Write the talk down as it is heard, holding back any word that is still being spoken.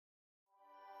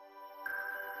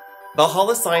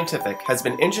Valhalla Scientific has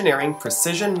been engineering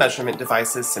precision measurement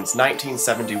devices since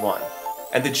 1971,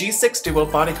 and the G6 Duo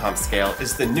BodyCompScale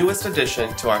is the newest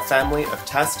addition to our family of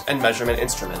test and measurement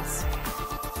instruments.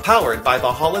 Powered by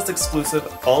Valhalla's exclusive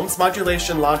Ohms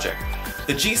Modulation Logic,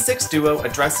 the G6 Duo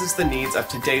addresses the needs of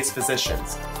today's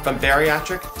physicians, from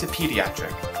bariatric to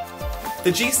pediatric.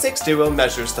 The G6 Duo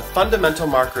measures the fundamental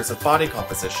markers of body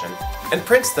composition and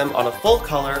prints them on a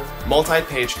full-color,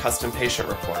 multi-page custom patient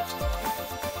report.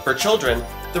 For children,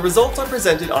 the results are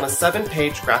presented on a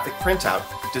 7-page graphic printout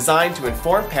designed to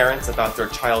inform parents about their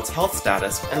child's health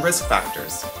status and risk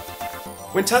factors.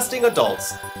 When testing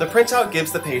adults, the printout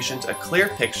gives the patient a clear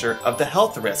picture of the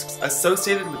health risks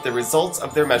associated with the results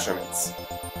of their measurements.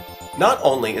 Not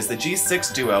only is the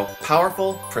G6 Duo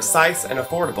powerful, precise, and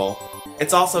affordable,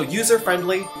 it's also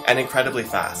user-friendly and incredibly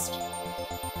fast.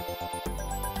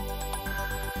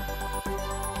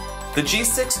 The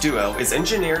G6 Duo is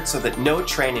engineered so that no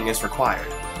training is required.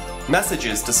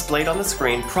 Messages displayed on the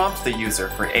screen prompt the user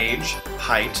for age,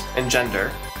 height, and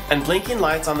gender, and blinking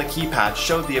lights on the keypad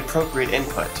show the appropriate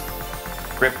input.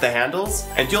 Grip the handles,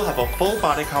 and you'll have a full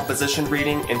body composition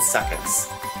reading in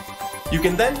seconds. You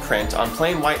can then print on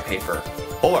plain white paper,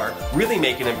 or really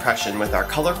make an impression with our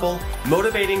colorful,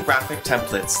 motivating graphic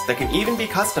templates that can even be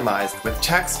customized with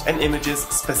text and images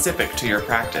specific to your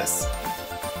practice.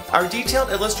 Our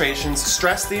detailed illustrations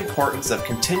stress the importance of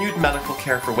continued medical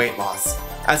care for weight loss,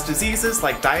 as diseases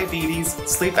like diabetes,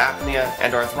 sleep apnea,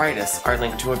 and arthritis are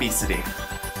linked to obesity.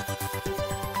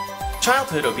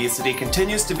 Childhood obesity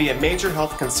continues to be a major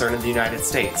health concern in the United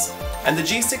States, and the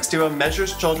G6 Duo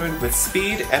measures children with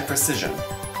speed and precision.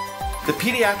 The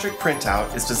pediatric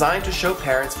printout is designed to show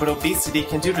parents what obesity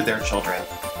can do to their children,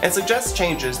 and suggests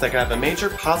changes that can have a major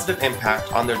positive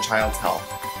impact on their child's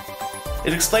health.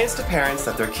 It explains to parents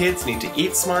that their kids need to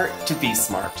eat smart to be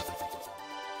smart.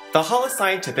 Valhalla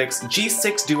Scientific's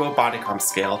G6 Duo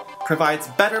BodyCompScale provides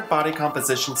better body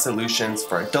composition solutions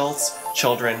for adults,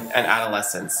 children, and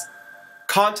adolescents.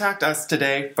 Contact us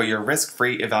today for your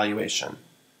risk-free evaluation.